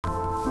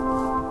Burn,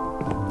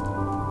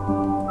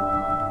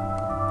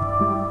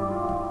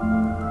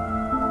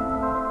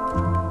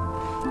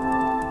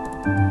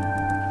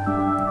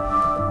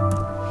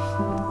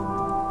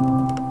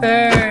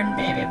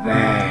 baby,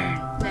 burn.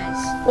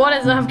 Nice. What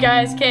is up,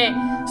 guys? Okay,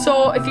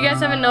 so if you guys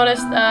haven't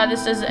noticed,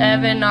 this is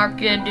Evan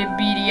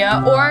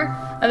Arcadebedia, or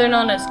other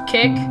known as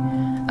Kick.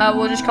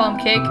 We'll just call him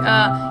Kick.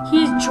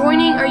 He's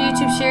joining our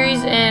YouTube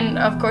series, and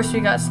of course we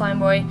got Slime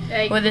Boy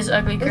with his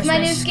ugly Christmas my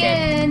new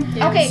skin.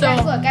 Okay, So-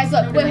 guys,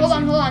 look. Wait, hold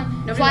on.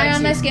 Fly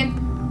on my skin.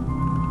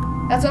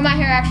 That's what my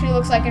hair actually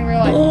looks like in real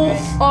life.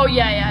 guys. Oh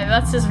yeah,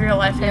 that's his real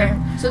life hair.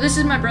 So this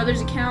is my brother's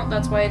account.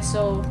 That's why it's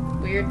so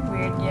weird.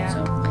 Weird, yeah.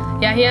 So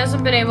Yeah, he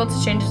hasn't been able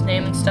to change his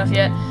name and stuff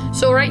yet.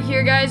 So right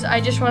here, guys,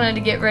 I just wanted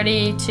to get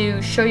ready to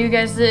show you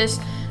guys this.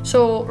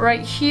 So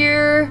right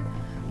here,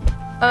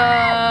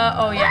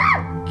 oh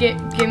yeah,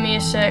 give me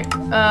a sec.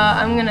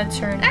 I'm gonna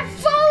turn. I'm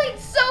falling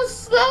so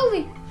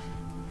slowly.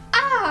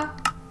 Ah.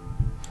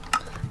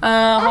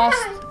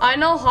 I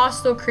know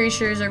hostile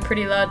creatures are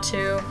pretty loud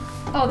too.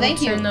 Oh,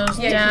 thank you. Turn those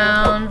Yeah,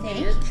 down.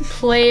 Thank you.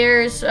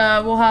 Players,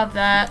 we'll have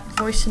that.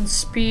 Voice and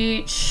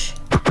speech.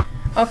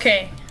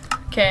 Okay.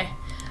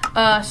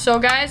 So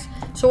guys,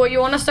 so what you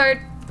want to start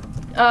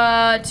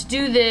to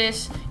do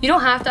this, you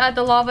don't have to add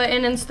the lava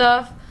in and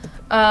stuff,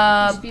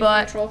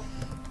 but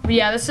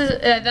yeah, this is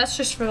that's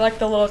just for like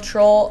the little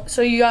troll.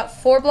 So you got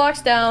 4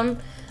 blocks down,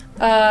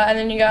 and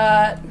then you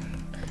got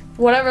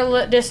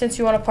whatever distance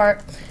you want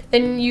apart.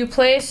 Then you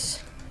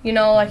place,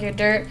 like your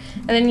dirt,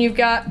 and then you've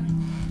got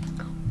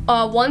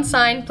 1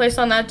 sign placed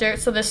on that dirt.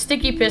 So the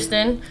sticky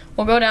piston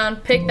will go down,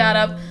 pick that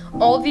up.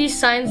 All these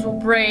signs will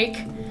break,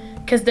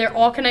 because they're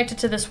all connected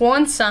to this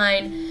 1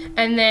 sign,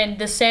 and then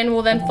the sand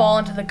will then fall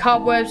into the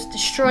cobwebs,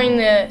 destroying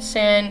the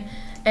sand,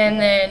 and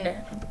then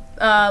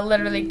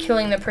literally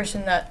killing the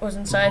person that was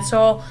inside.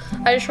 So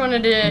I just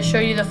wanted to show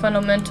you the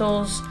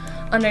fundamentals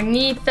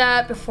underneath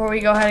that before we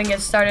go ahead and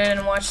get started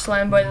and watch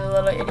Slime Boy the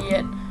little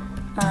idiot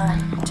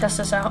test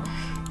us out.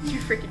 You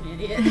freaking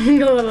idiot.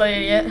 The little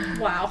idiot.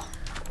 Wow.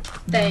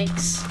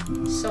 Thanks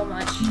so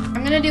much.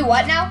 I'm gonna do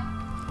what now?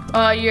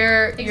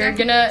 You're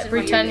Exactly gonna why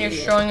pretend you're you're an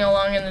idiot. strolling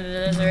along in the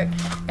desert,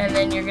 and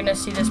then you're gonna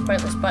see this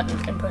pointless button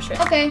and push it.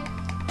 Okay.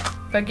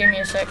 But give me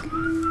a sec. Oh,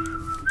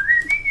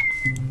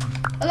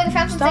 look, I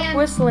found some Stop sand.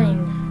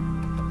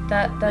 whistling.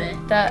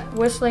 That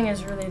whistling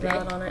is really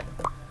loud on it.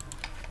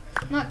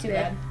 Not too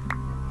bad.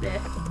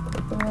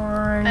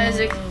 Warning.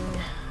 Isaac.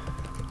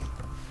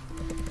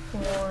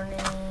 Warning.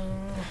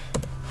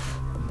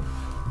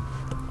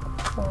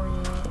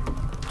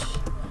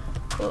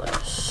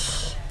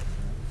 Pointless.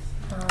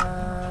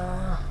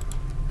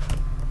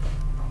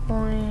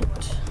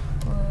 Pointless.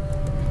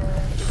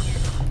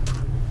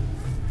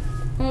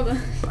 Hold on.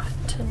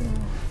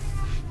 Button.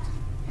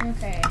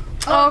 Okay.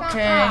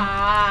 Okay.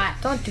 Ah,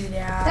 Don't do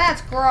that.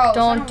 that's gross.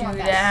 Don't I do want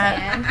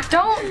that.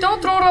 sand.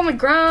 Don't throw it on the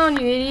ground,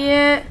 you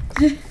idiot.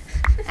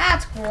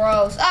 That's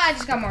gross. Ah, I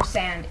just got more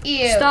sand.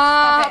 Ew.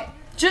 Stop. Okay.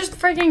 Just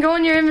freaking go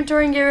in your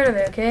inventory and get rid of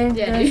it, okay?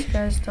 Yeah,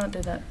 guys, don't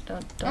do that.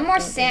 Don't. No more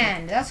don't do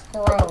sand. That's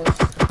gross.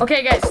 that.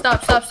 Okay, guys,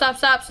 stop.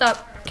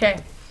 Okay.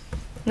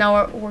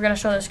 Now we're gonna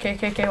show this.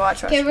 Okay,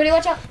 watch. Okay, everybody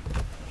watch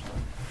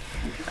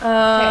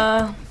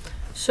out.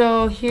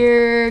 So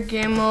here,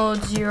 game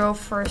mode 0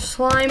 for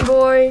Slime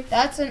Boy.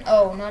 That's an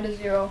O, not a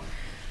 0.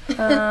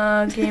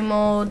 Game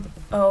mode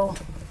O.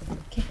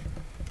 Okay.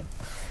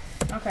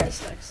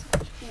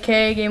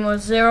 Okay, game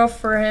mode 0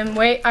 for him.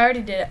 Wait, I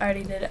already did it.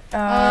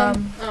 Oh,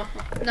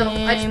 no,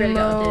 I just Game barely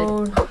got it.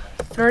 mode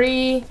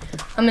 3.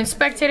 I'm in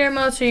spectator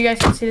mode, so you guys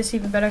can see this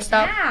even better.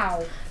 Stop.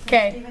 Ow.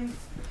 Okay.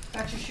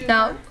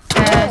 Now,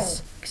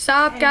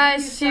 stop,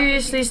 guys.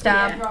 Seriously,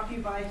 stop.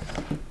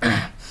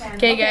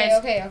 Okay,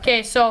 guys.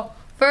 Okay. So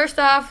first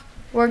off,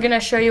 we're gonna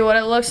show you what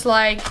it looks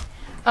like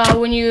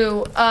when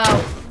you.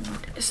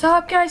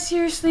 Stop, guys.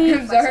 Seriously.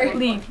 I'm sorry.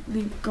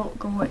 Leave. Go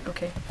away.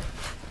 Okay.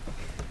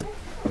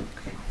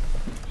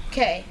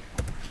 Okay.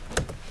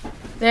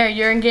 There,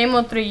 you're in game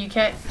mode 3. You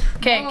can't.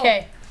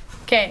 Okay.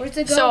 Where's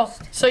the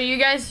ghost? So you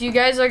guys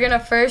are gonna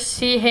first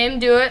see him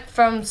do it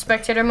from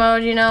spectator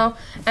mode,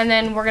 and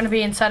then we're gonna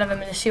be inside of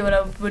him and see what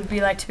it would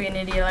be like to be an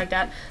idiot like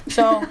that.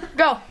 So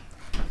go.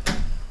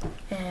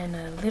 And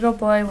a little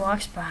boy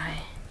walks by.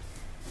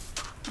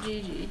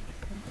 GG.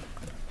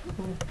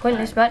 Ooh,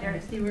 pointless button.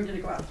 Steve, we're gonna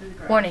go out through the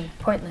garage. Warning,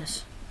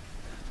 pointless.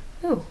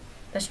 Ooh,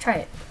 let's try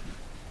it.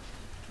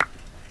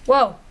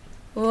 Whoa.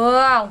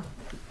 Wow.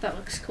 That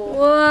looks cool.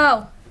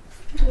 Whoa.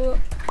 Whoa.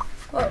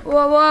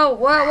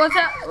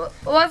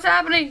 What's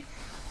happening?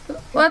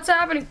 What's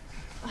happening?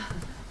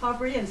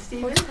 Aubrey and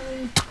Steven.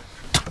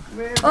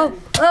 Where Oh.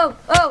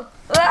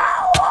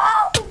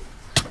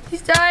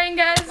 He's dying,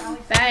 guys.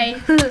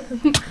 Bye.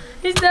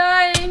 He's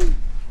dying.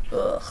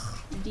 Ugh.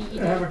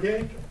 have a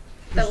cake?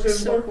 That looks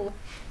so cool.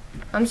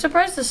 I'm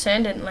surprised the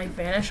sand didn't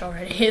vanish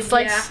already. It's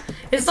like Yeah.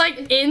 it's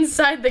like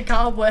inside the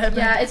cobweb.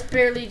 Yeah, it's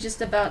barely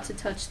just about to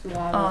touch the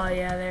lava. Oh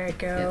yeah, there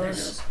it Yeah, there it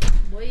goes. goes.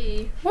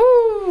 Boy.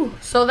 Woo!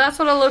 So that's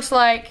what it looks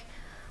like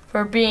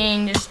for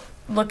just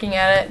looking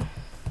at it.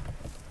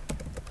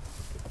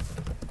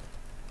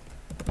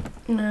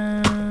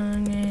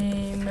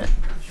 Game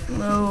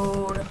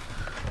mode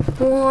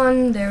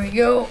 1. There we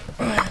go.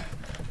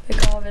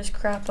 Pick all of his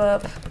crap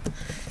up.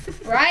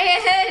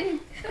 Ryan!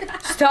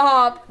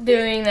 Stop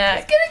doing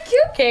that. He's gonna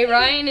kill Okay,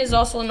 Ryan is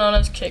also known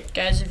as Kick,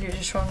 guys, if you're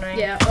just wondering.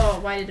 Yeah. Oh,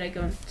 why did I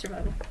go in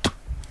survival?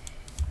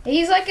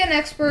 He's like an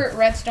expert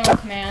redstone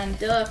command.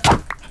 Duh.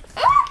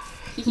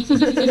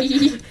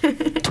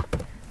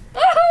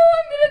 Oh,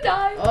 I'm gonna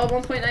die. Oh,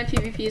 1.9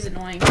 PvP is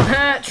annoying.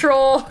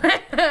 Troll.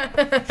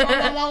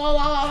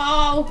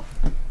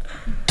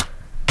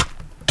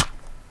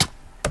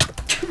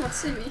 Come on,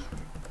 see me.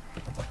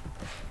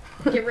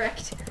 Get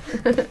wrecked.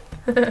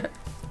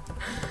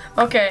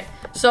 Okay,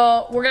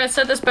 so we're gonna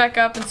set this back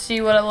up and see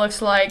what it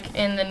looks like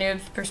in the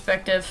noob's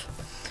perspective.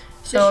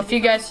 So if you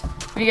guys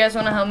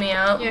want to help me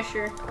out, Yeah,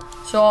 sure.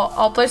 so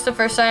I'll place the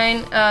first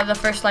sign, the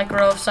first like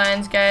row of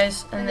signs,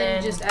 guys, and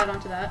then just add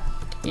on to that.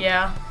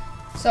 yeah,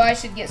 So I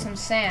should get some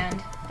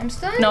sand. I'm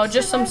still in no,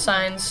 just some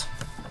survival. signs.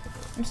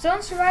 I'm still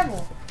in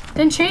survival.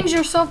 Then change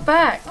yourself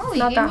back. Oh, you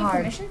Not gave that me hard.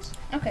 permissions?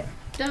 Okay,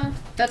 Duh.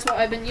 That's what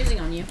I've been using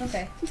on you.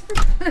 okay.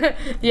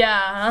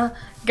 Yeah, huh?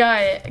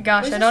 Gosh,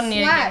 Where's I the don't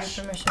need to give slash?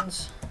 you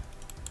permissions.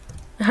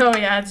 Oh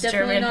yeah, it's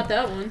Definitely German. not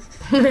that one.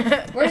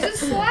 Where's the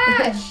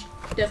slash?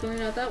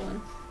 Definitely not that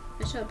one.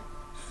 Nice job.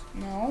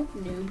 No.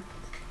 Noob.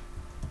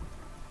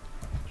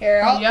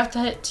 Here, I'll... You have to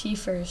hit T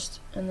first,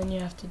 and then you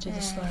have to do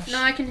the slash.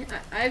 No, I can.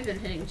 I've been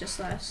hitting just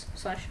slash.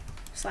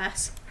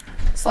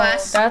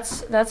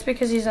 Oh, that's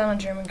because he's on a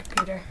German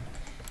computer.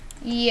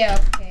 Yeah,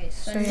 okay.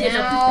 So So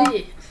now,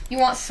 you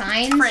want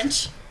signs?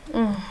 French.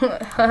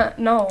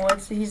 No,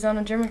 he's on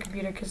a German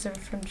computer because they're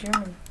from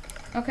German.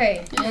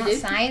 Okay, you Yeah, want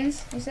dude.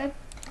 signs, you said?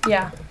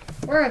 Yeah,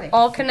 Where are they?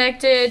 all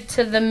connected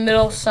to the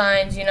middle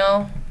signs, you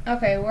know?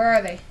 Okay, where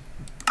are they?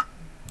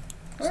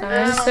 Where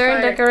are Signs, they're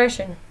in fire.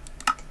 decoration.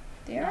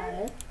 they? Are?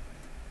 No.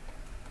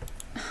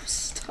 I'm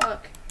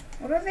stuck.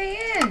 What are they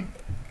in?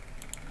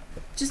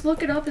 Just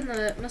look it up in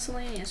the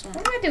miscellaneous one.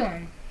 What am I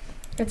doing?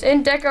 It's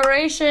in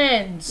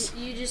decorations.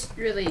 You just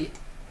really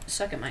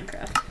suck at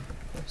Minecraft.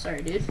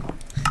 Sorry, dude.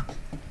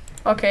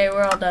 Okay,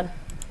 we're all done.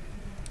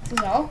 This is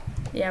all?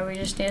 Yeah, we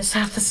just need to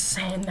stop the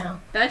sand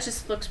now. That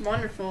just looks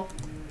wonderful.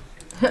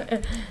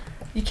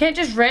 You can't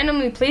just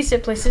randomly place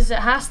it places. It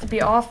has to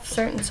be off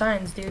certain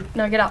signs, dude.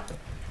 No, get out.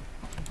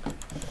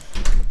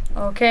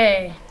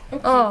 Okay.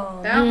 Oh,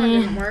 That one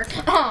man. didn't work.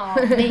 Oh,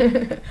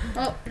 man.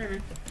 Oh, never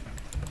mind.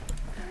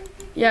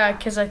 Yeah,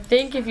 because I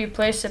think if you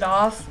place it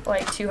off,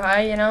 like, too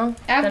high, you know?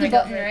 I have then the it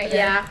goes button right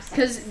Yeah,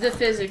 because the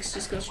physics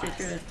just go straight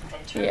through it.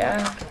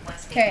 Yeah.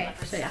 Okay,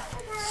 So yeah.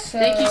 so...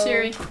 Thank you,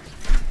 Siri.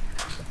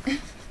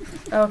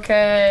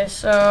 Okay,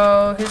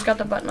 so who's got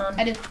the button on?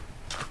 I do.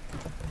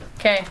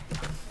 Okay.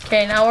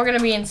 Okay, now we're gonna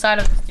be inside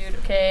of this dude.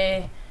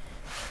 Okay.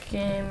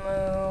 Game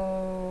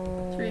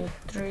mode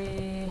 3.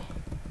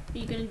 Are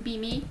you gonna be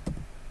me?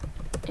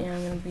 Yeah,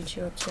 I'm gonna beat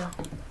you up too.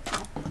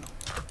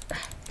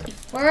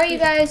 Where are you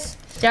guys?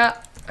 Yeah,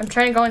 I'm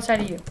trying to go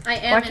inside of you. I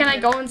am. Why can't I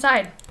go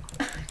inside?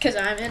 Because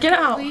I'm in. Get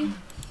out. probably.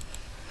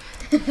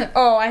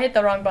 Oh, I hit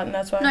the wrong button.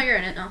 That's why. No, you're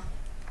in it now.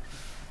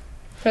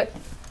 Hit.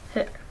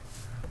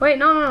 Wait,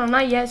 no,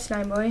 not yet,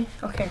 slime boy.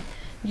 Okay,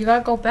 you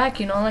gotta go back.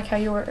 You know, like how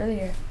you were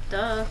earlier.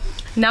 Duh.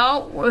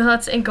 Now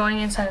let's going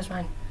inside is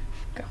mine.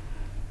 Go.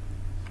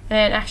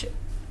 And action.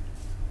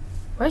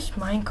 Where's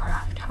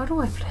Minecraft? How do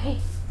I play?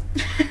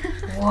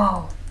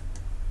 Whoa.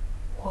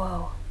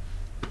 Whoa.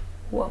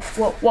 Whoa,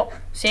 whoa, whoa.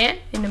 Sand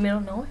in the middle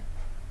of nowhere?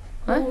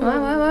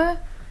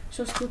 What?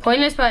 So spooky.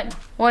 Pointless button.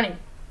 Warning.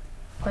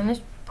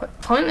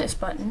 Pointless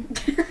button.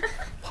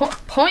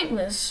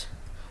 Pointless?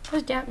 What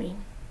does that mean?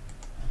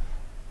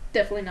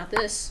 Definitely not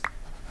this.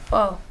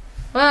 Whoa.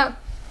 Whoa.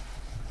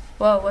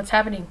 Whoa, what's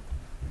happening?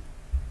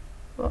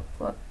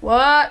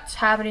 What's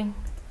happening?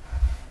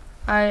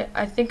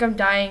 I think I'm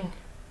dying.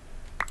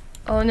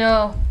 Oh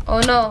no. Oh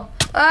no.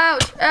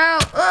 Ouch! Ow!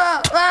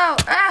 Ow! Ow!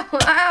 Ow!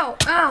 Ow!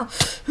 Ow!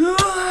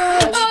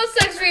 Oh,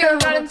 sucks for you. I'm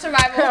not in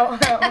survival. Ow!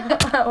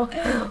 Ow!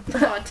 Ow!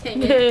 Oh,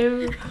 dang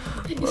it.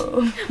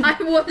 Whoa. I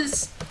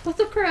was. What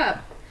the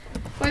crap?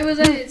 Why was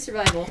I in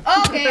survival?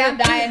 Okay, I'm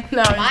dying.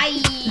 No. Bye.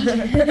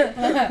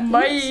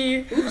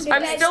 Bye.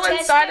 I'm still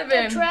inside of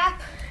him. Trap?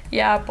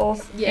 Yeah,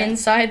 both Yeah.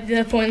 inside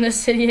the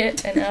pointless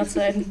idiot and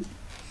outside.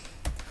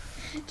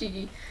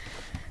 GG.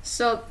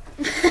 So.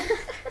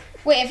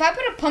 Wait, if I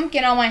put a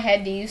pumpkin on my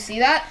head, do you see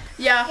that?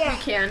 Yeah, Yeah.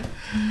 we can.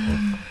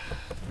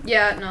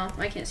 Yeah, no,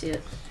 I can't see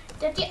it.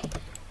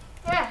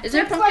 Yeah, Is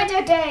there a tip pumpkin? for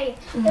the day.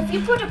 If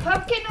you put a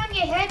pumpkin on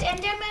your head,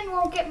 Enderman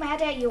won't get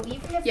mad at you,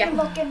 even if Yeah. you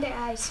look in the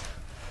eyes.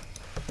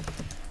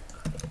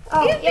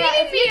 Oh, You yeah,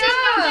 beat if you me just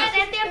know up. that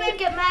Enderman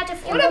get mad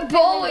if you What a look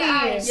bully. in the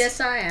eyes. Yes,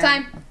 I am.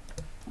 Time.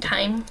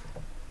 Time.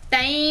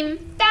 Time.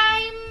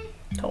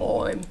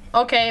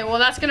 Okay, well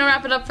that's gonna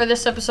wrap it up for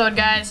this episode,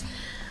 guys.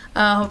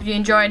 Hope you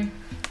enjoyed.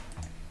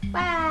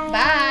 Bye.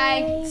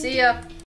 Bye. See ya.